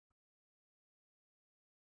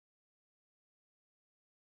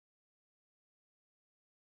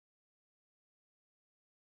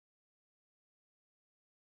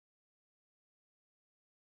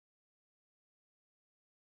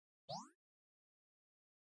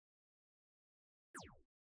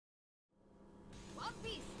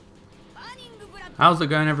How's it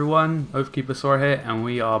going, everyone? Oathkeeper Sora here, and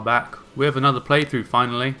we are back with another playthrough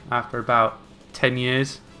finally after about 10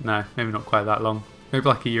 years. No, maybe not quite that long. Maybe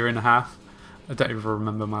like a year and a half. I don't even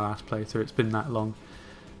remember my last playthrough, it's been that long.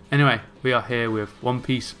 Anyway, we are here with One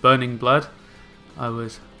Piece Burning Blood. I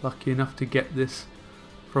was lucky enough to get this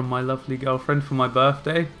from my lovely girlfriend for my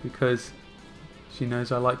birthday because she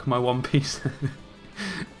knows I like my One Piece.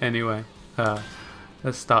 Anyway,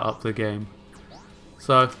 let's start up the game.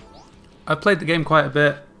 So, I've played the game quite a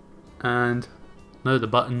bit and know the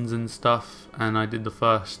buttons and stuff, and I did the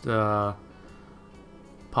first part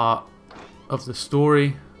of the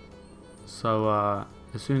story. So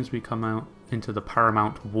as soon as we come out into the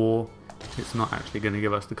Paramount War, it's not actually going to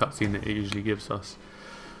give us the cutscene that it usually gives us.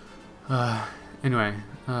 Anyway,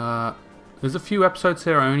 there's a few episodes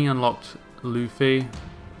here. I only unlocked Luffy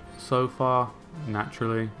so far,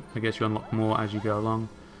 naturally. I guess you unlock more as you go along.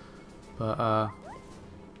 But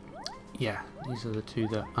yeah, these are the two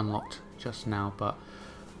that unlocked just now, but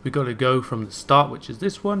we got to go from the start, which is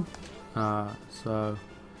this one. So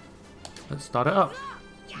let's start it up.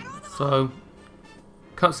 So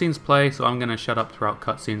cutscenes play, so I'm going to shut up throughout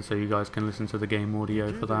cutscenes so you guys can listen to the game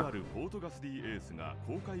audio for that.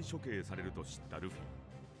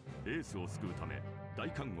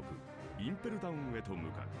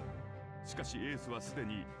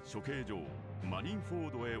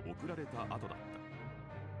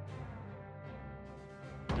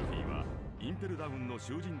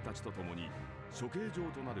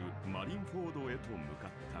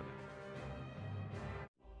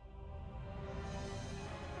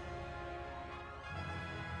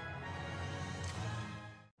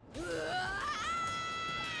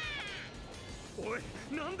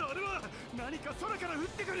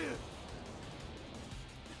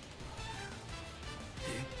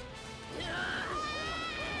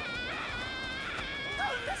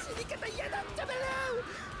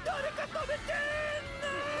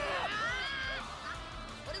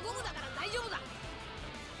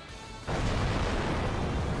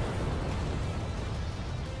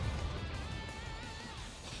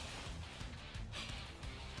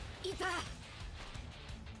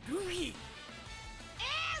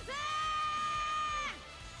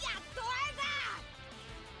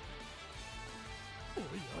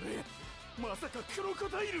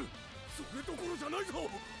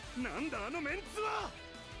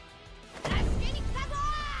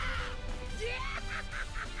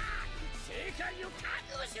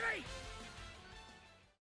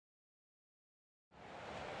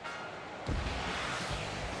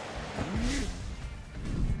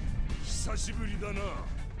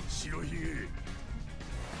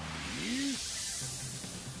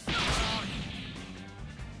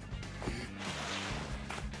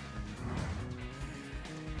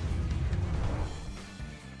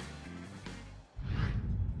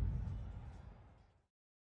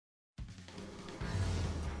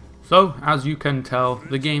 So, as you can tell,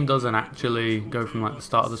 the game doesn't actually go from like the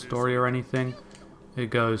start of the story or anything.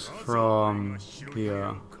 It goes from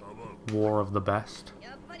the War of the Best.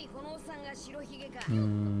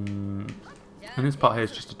 And this part here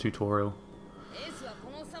is just a tutorial,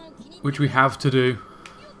 which we have to do.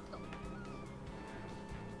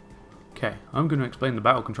 Okay, I'm going to explain the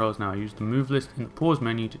battle controls now. Use the move list in the pause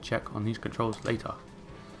menu to check on these controls later.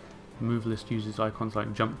 The move list uses icons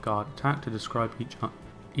like jump, guard, attack to describe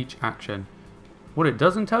each action. What it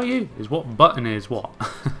doesn't tell you is what button is what.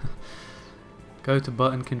 Go to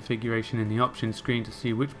button configuration in the options screen to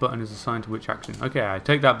see which button is assigned to which action. Okay, I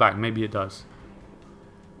take that back, maybe it does.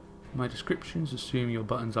 My descriptions assume your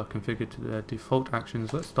buttons are configured to their default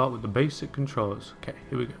actions. Let's start with the basic controls. Okay,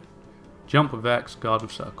 here we go. Jump with X, guard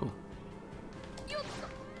with circle.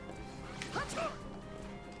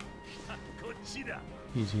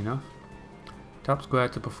 Easy enough. Tap square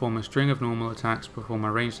to perform a string of normal attacks. Perform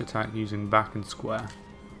a ranged attack using back and square.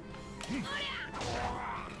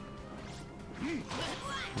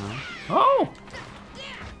 Oh!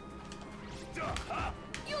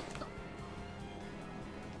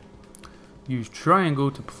 Use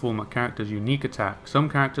triangle to perform a character's unique attack. Some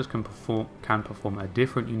characters can perform a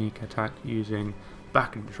different unique attack using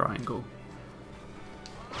back and triangle.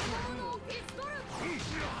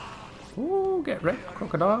 Ooh, get wrecked,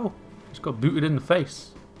 crocodile. Just got booted in the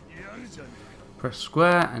face. Press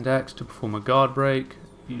square and X to perform a guard break.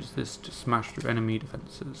 Use this to smash through enemy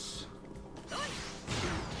defenses.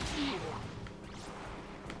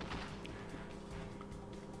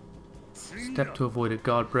 Step to avoid a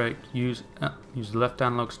guard break. Use the left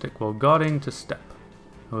analog stick while guarding to step.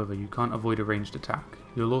 However, you can't avoid a ranged attack.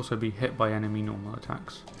 You'll also be hit by enemy normal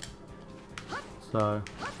attacks. So,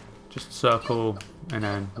 just circle and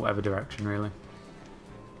then whatever direction really.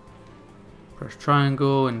 Press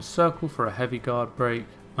triangle and circle for a heavy guard break.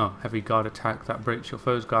 Oh, heavy guard attack that breaks your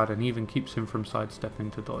foe's guard and even keeps him from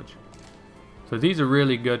sidestepping to dodge. So these are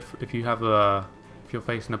really good if you have if you're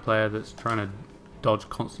facing a player that's trying to dodge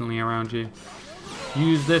constantly around you.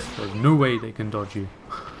 Use this, there's no way they can dodge you.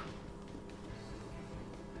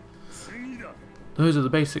 Those are the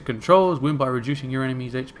basic controls. Win by reducing your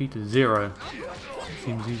enemy's HP to 0.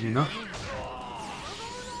 Seems easy enough.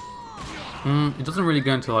 It doesn't really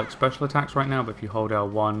go into like special attacks right now, but if you hold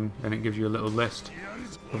L1, then it gives you a little list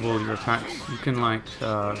of all your attacks. You can like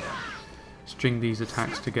string these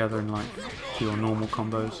attacks together and like do your normal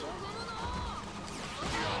combos.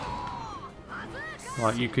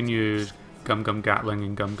 Like you can use Gum Gum Gatling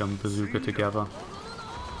and Gum Gum Bazooka together.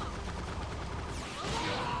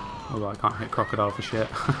 Although I can't hit Crocodile for shit.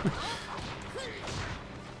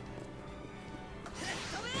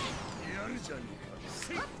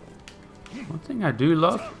 One thing I do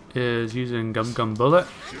love is using Gum Gum Bullet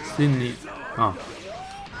in the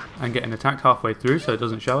and getting attacked halfway through so it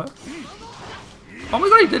doesn't show it. Oh my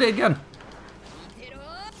god, he did it again!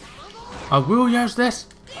 I will use this!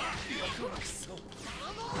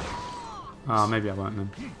 Maybe I won't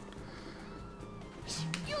then.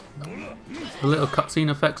 The little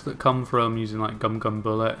cutscene effects that come from using like Gum Gum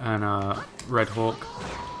Bullet and Red Hawk,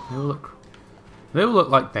 they all look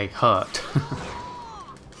like they hurt.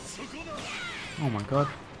 Oh my god,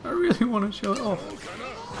 I really want to show it off.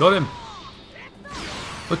 Got him!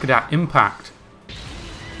 Look at that impact.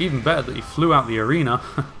 Even better that he flew out the arena.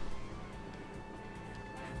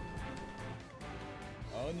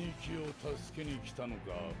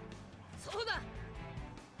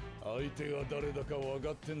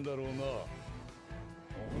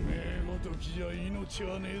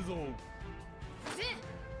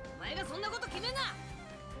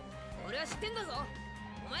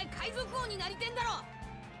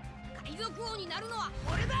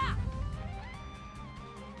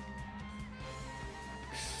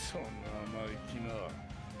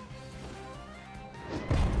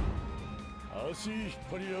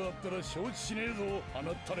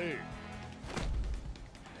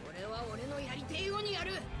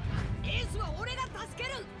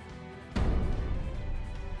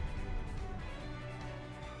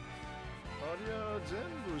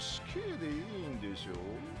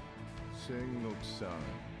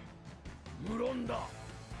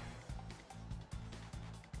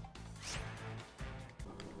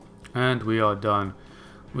 And we are done.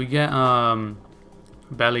 We get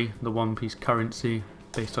Belly, the One Piece currency,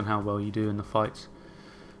 based on how well you do in the fights.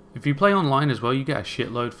 If you play online as well, you get a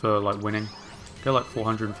shitload for like winning. You get like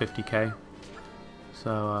 450k.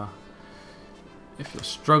 So if you're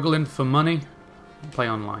struggling for money, play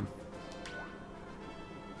online.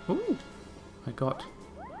 Ooh, I got.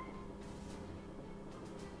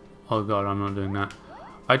 Oh god, I'm not doing that.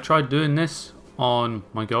 I tried doing this on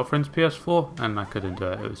my girlfriend's PS4 and I couldn't do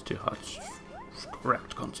it. It was too hard.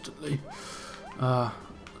 Correct constantly.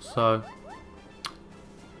 So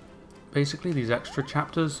basically these extra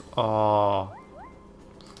chapters are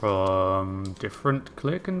from different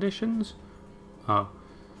clear conditions.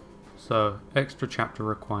 So extra chapter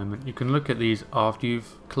requirement. You can look at these after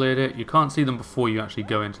you've cleared it. You can't see them before you actually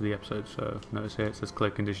go into the episode. So notice here it says clear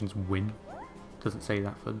conditions win. Doesn't say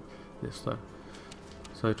that for this though.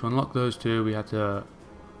 So to unlock those two, we had to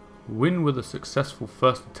win with a successful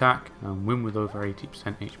first attack and win with over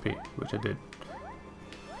 80% HP, which I did.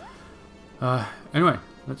 Anyway,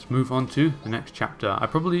 let's move on to the next chapter. I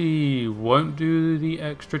probably won't do the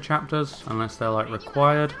extra chapters unless they're like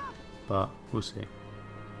required, but we'll see.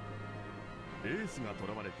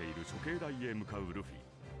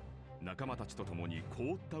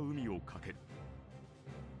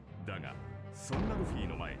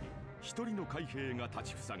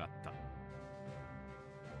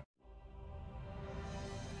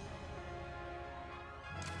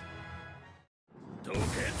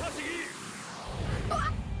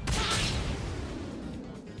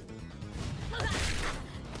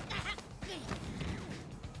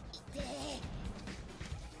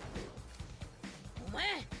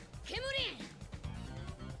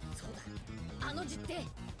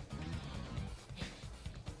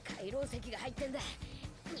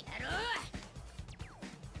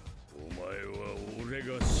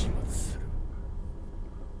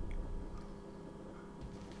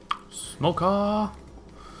 Smoker!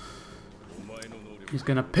 He's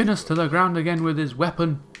gonna pin us to the ground again with his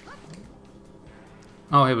weapon.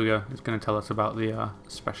 Oh, here we go. It's gonna tell us about the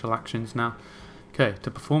special actions now. Okay,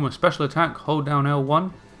 to perform a special attack, hold down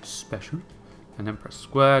L1, special, and then press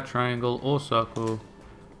square, triangle, or circle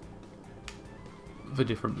for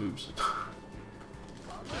different moves.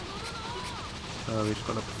 So we just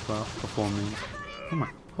got to perform these. Oh my,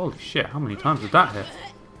 holy shit, how many times did that hit?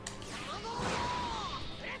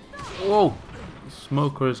 Whoa!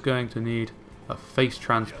 Smoker is going to need a face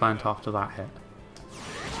transplant after that hit.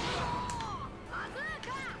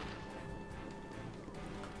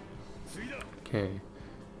 Okay,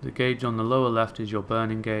 the gauge on the lower left is your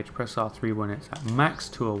burning gauge. Press R3 when it's at max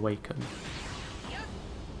to awaken.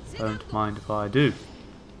 Don't mind if I do.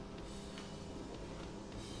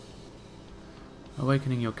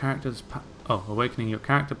 Awakening your character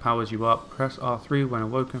powers you up. Press R3 when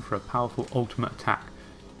awoken for a powerful ultimate attack.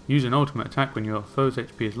 Use an ultimate attack when your foe's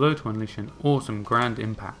HP is low to unleash an awesome grand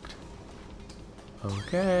impact.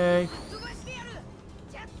 Okay.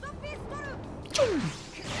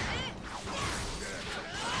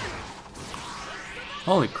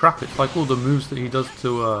 Holy crap, it's like all the moves that he does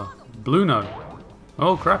to Bluno.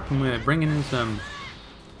 Oh crap, and we're bringing in some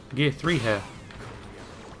Gear 3 here.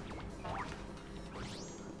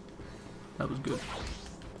 That was good.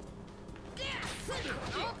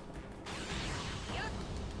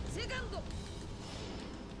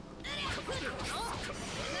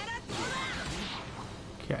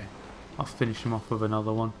 Okay, I'll finish him off with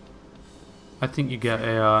another one. I think you get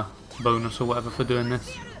a bonus or whatever for doing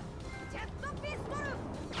this.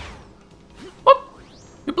 What?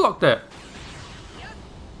 You blocked it!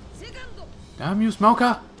 Damn you,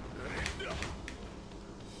 Smoker!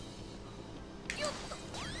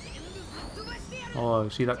 Oh,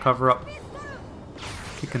 see that cover up?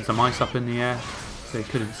 Kicking some ice up in the air so they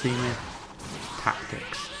couldn't see me.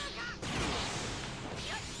 Tactics.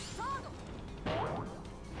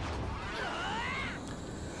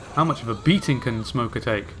 How much of a beating can Smoker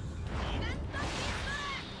take?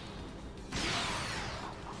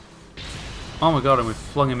 Oh my god, and we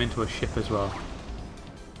flung him into a ship as well.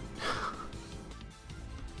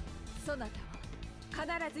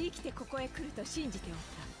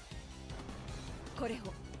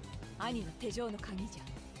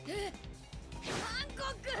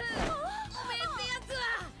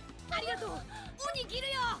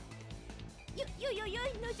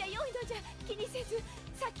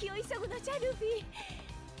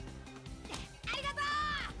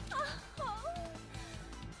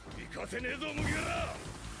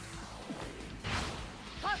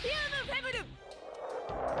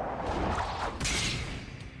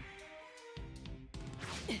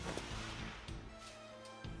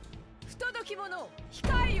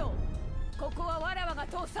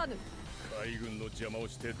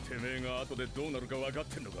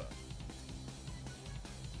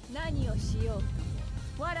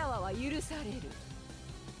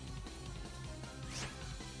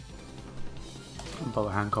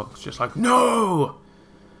 Baba Hancock's just like, no!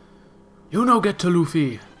 You no get to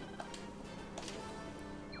Luffy!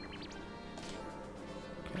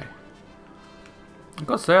 Okay. I've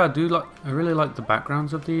got to say, I really like the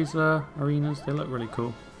backgrounds of these arenas. They look really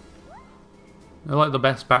cool. They're like the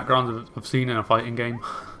best backgrounds I've seen in a fighting game.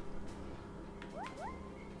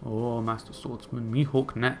 Oh, Master Swordsman,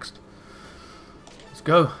 Mihawk next. Let's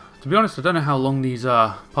go. To be honest, I don't know how long these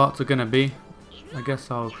parts are going to be. I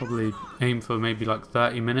guess I'll probably aim for maybe like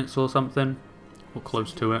 30 minutes or something. Or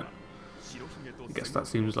close to it. I guess that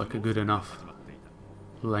seems like a good enough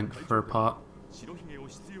length for a part.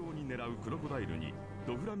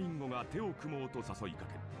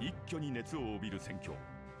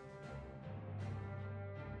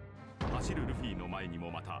 走るルフィの前に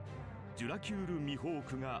もまたジュラキュール・ミホー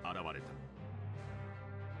クが現れ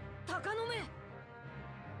た。鷹の目。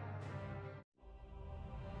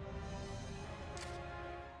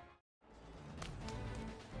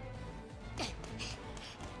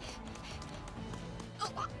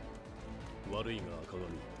悪いが赤髪、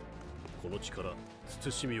この力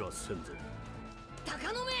慎みはせんぞ。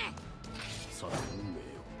鷹の目。さあ運命よ、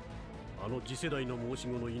あの次世代の申し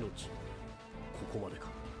子の命、ここまでか。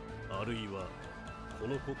 あるいはこ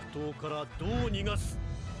の北東からどう逃がす。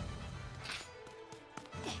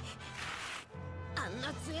あん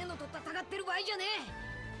な強えのと戦ってる場合じゃね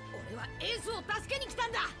え。俺はエースを助けに来た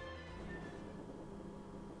んだ。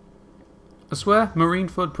 I swear,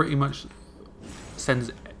 Marineford pretty much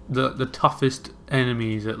sends the toughest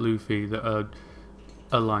enemies at Luffy that are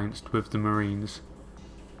allianced with the Marines.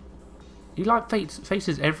 He like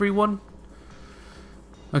faces everyone.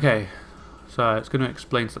 Okay. So it's going to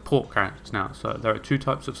explain support characters now. So there are two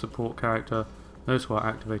types of support character. Those who are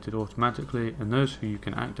activated automatically and those who you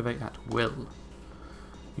can activate at will.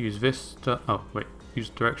 Use Vista. Oh wait. Use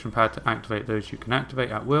direction pad to activate those you can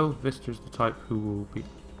activate at will. Vista is the type who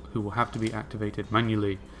will have to be activated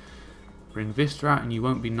manually. Bring Vista out and you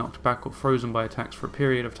won't be knocked back or frozen by attacks for a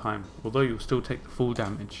period of time, although you'll still take the full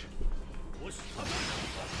damage.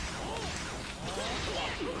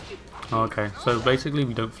 Okay, so basically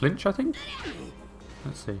we don't flinch, I think?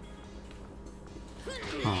 Let's see.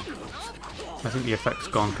 Oh. I think the effect's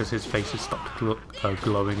gone because his face has stopped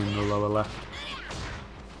glowing in the lower left.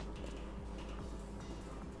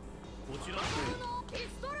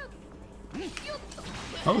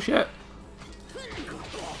 Oh shit!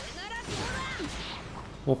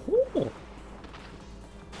 Oh ho!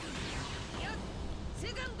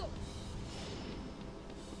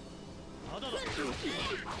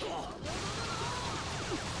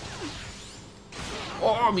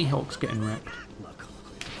 Oh, Mihawk's getting wrecked.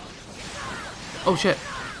 Oh shit!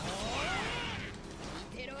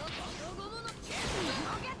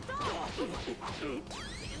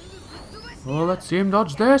 Oh, let's see him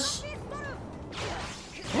dodge this!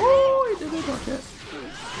 Oh, he didn't dodge it.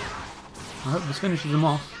 I hope this finishes him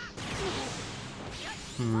off.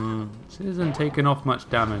 This isn't taking off much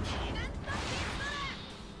damage.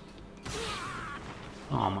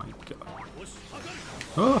 Oh my god.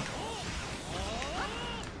 Oh!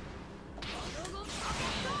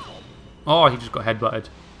 Oh, he just got headbutted.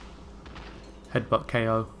 Headbutt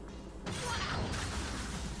KO.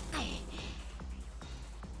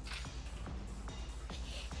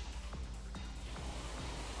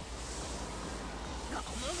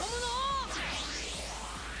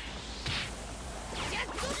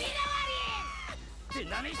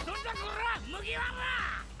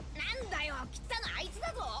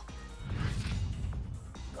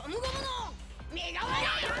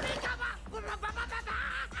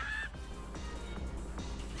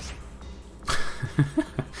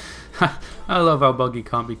 I love how Buggy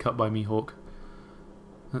can't be cut by Mihawk.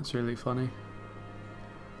 That's really funny.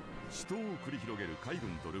 死闘を繰り広げる海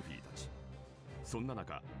軍とルフィたち。そんな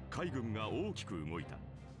中、海軍が大きく動いた。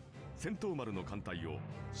戦闘丸の艦隊を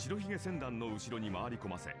白ひげ船団の後ろに回り込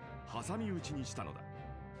ませ、挟み撃ちにしたのだ。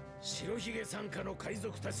白ひげ傘下の海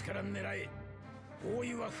賊たちから狙え。包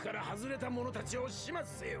囲枠から外れた者たちを始末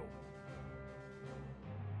せよ。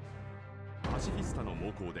パシフィスタの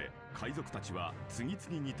猛攻で海賊たちは次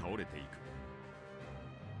々に倒れていく。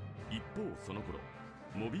一方その頃、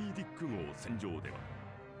モビー・ディック号戦場では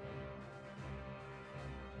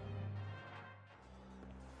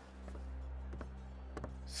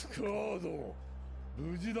スクワード、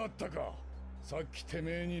無事だったか。さっきて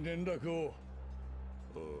めえに連絡を。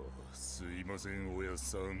ああ、すいませんおやっ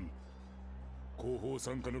さん。後方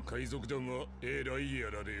参加の海賊団はえらいや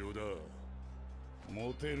られようだ。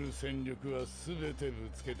持てる戦力は全てぶ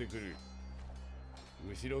つけてくる。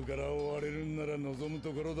後ろから追われるんなら望む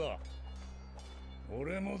ところだ。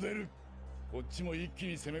俺も出る。こっちも一気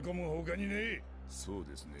に攻め込む他にねえ。そう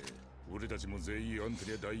ですね。俺たちも全員アント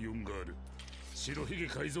ニア第4ガール。白ひげ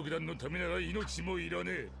海賊団のためなら命もいら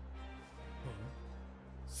ねえ。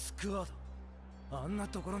スクワード、あんな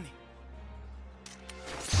ところに。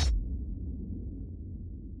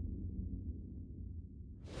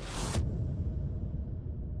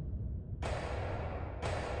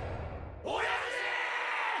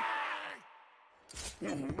お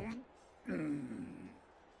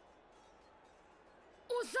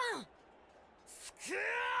っさ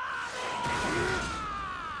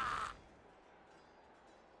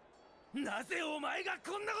ん、なぜお前が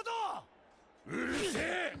こんなことを。うるせ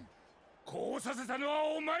え。こうさせたのは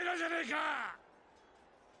お前らじゃねえか。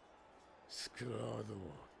スクワード、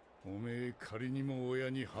おめえ仮にも親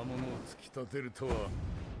に刃物を突き立てるとは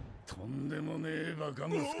とんでもねえバカ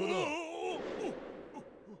息子だ。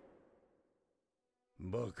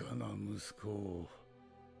バカな息子を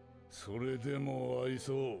それでも愛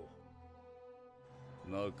そう。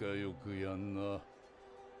仲良くやんな。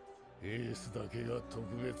エースだけが特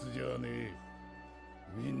別じゃねえ。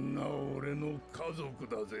みんな俺の家族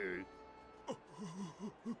だぜ。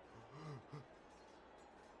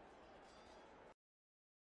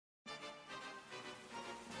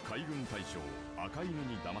海軍大将赤犬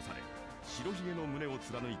に騙され白ひげの胸を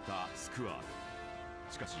貫いたスクワード。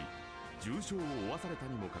しかし重傷を負わされた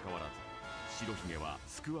にもかかわらず白ひげは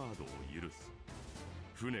スクワードを許す。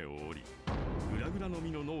船を降りグラグラの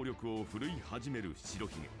実の能力を振るい始める白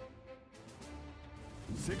ひげ。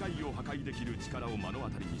世界を破壊できる力を目の当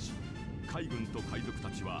たりにし海軍と海賊た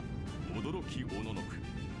ちは驚きおののく。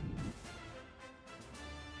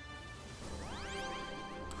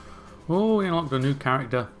Oh, we unlocked a new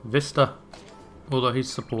character, Vista. Although he's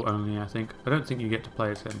support only, I think. I don't think you get to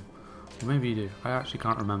play as him. Or maybe you do. I actually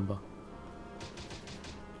can't remember.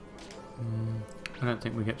 I don't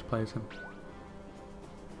think we get to play as him.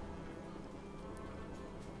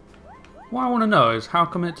 What I want to know is how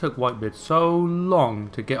come it took Whitebeard so long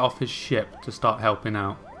to get off his ship to start helping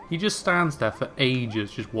out? He just stands there for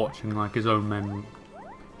ages just watching like his own men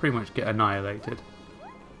pretty much get annihilated.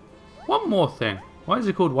 One more thing. Why is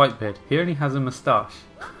he called Whitebeard? He only has a moustache.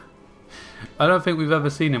 I don't think we've ever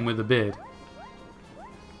seen him with a beard.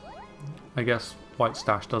 I guess White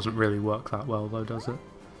Stash doesn't really work that well though, does it?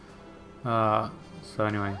 So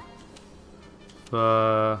anyway.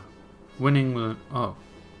 For winning the... Oh.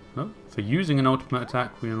 No. For using an ultimate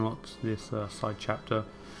attack, we unlocked this side chapter.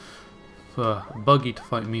 For Buggy to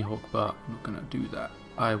fight Mihawk, but I'm not going to do that.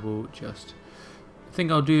 I will just... I think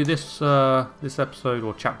I'll do this this episode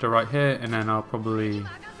or chapter right here, and then I'll probably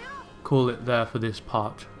call it there for this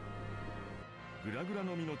part. グラグラ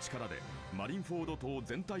の実の力でマリンフォード島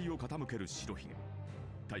全体を傾ける白ひげ。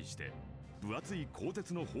対して分厚い鋼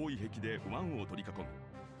鉄の包囲壁で湾を取り囲む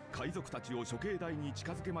海賊たちを処刑台に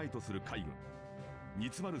近づけまいとする海軍。煮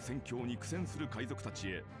詰まる戦況に苦戦する海賊たち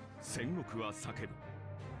へ戦国は叫ぶ。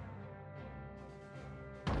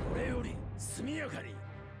これより速やかに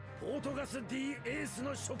ポートガス D エース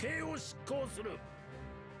の処刑を執行する。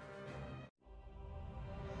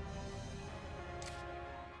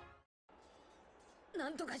な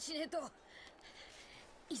んとかしねえと。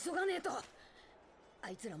急がねえと。あ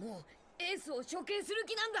いつらもうエースを処刑する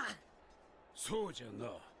気なんだ。そうじゃ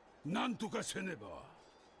な。なんとかせねば。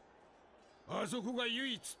あそこが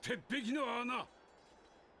唯一鉄壁の穴。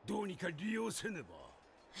どうにか利用せねば。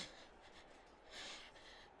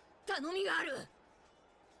頼みがある。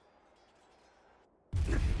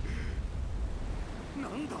な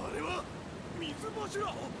んだあれは。水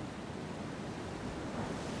柱。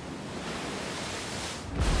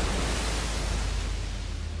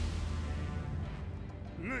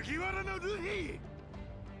麦わらのルフィ。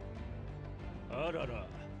あらら、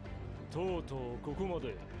とうとうここま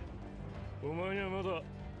で。お前にはまだ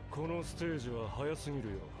このステージは早すぎる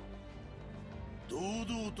よ。堂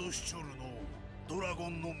々としちょるのドラゴ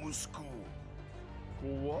ンの息子。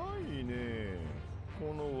怖いね、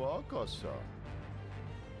この若さ。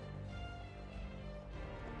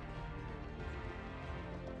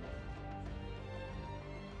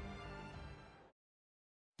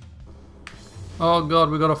Oh god,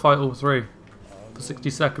 we gotta fight all three for 60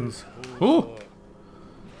 seconds. Ooh!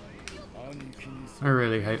 I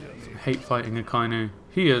really hate fighting Akainu.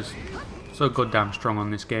 He is so goddamn strong on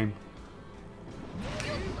this game.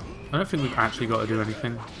 I don't think we've actually got to do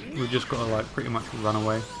anything. We've just got to like pretty much run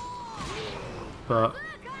away. But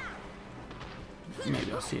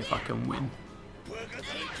maybe I'll see if I can win.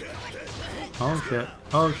 Oh shit,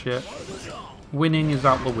 oh shit. Winning is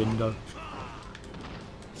out the window.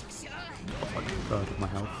 Like a third of my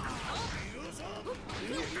health.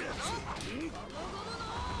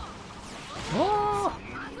 Oh!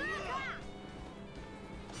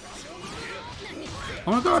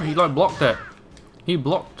 Oh my god, he like blocked it. He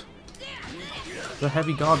blocked the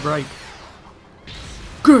heavy guard break.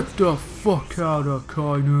 Get the fuck out of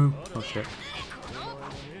Kainu. Oh shit.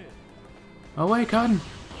 Awaken!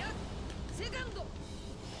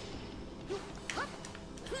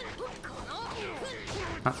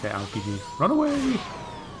 That's it, RPG. Run away!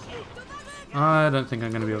 I don't think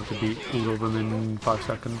I'm going to be able to beat all of them in 5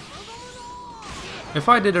 seconds. If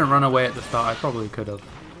I didn't run away at the start, I probably could have.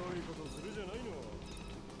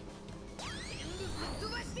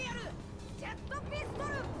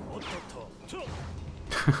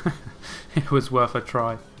 It was worth a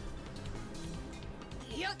try.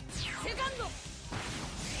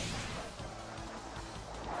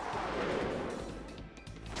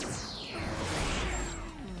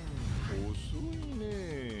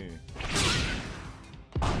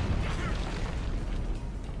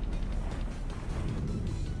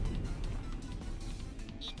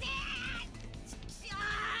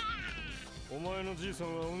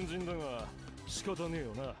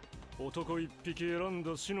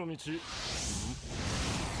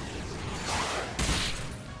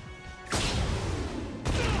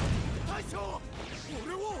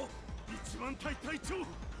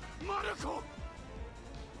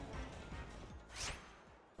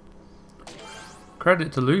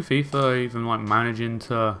 Credit to Luffy for even like managing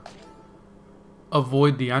to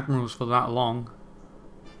avoid the admirals for that long.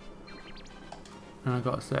 And I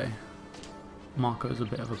gotta say, Marco's a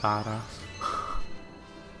bit of a badass.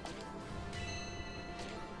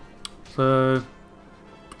 So,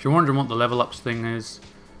 if you're wondering what the level ups thing is,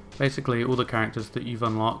 basically all the characters that you've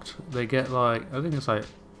unlocked, they get like, I think it's like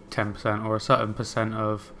 10% or a certain percent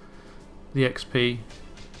of the XP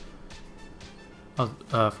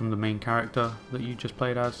from the main character that you just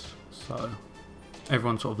played as. So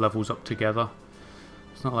everyone sort of levels up together.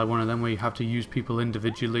 It's not like one of them where you have to use people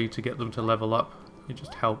individually to get them to level up. It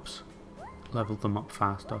just helps level them up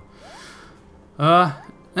faster.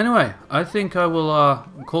 Anyway, I think I will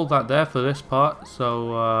call that there for this part.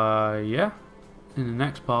 So yeah, in the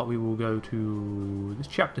next part we will go to this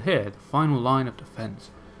chapter here, the final line of defense.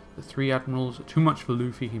 The three admirals are too much for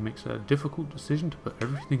Luffy. He makes a difficult decision to put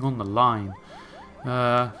everything on the line.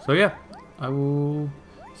 So yeah, I will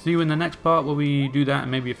see you in the next part where we do that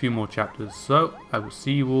and maybe a few more chapters. So I will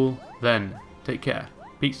see you all then. Take care.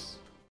 Peace.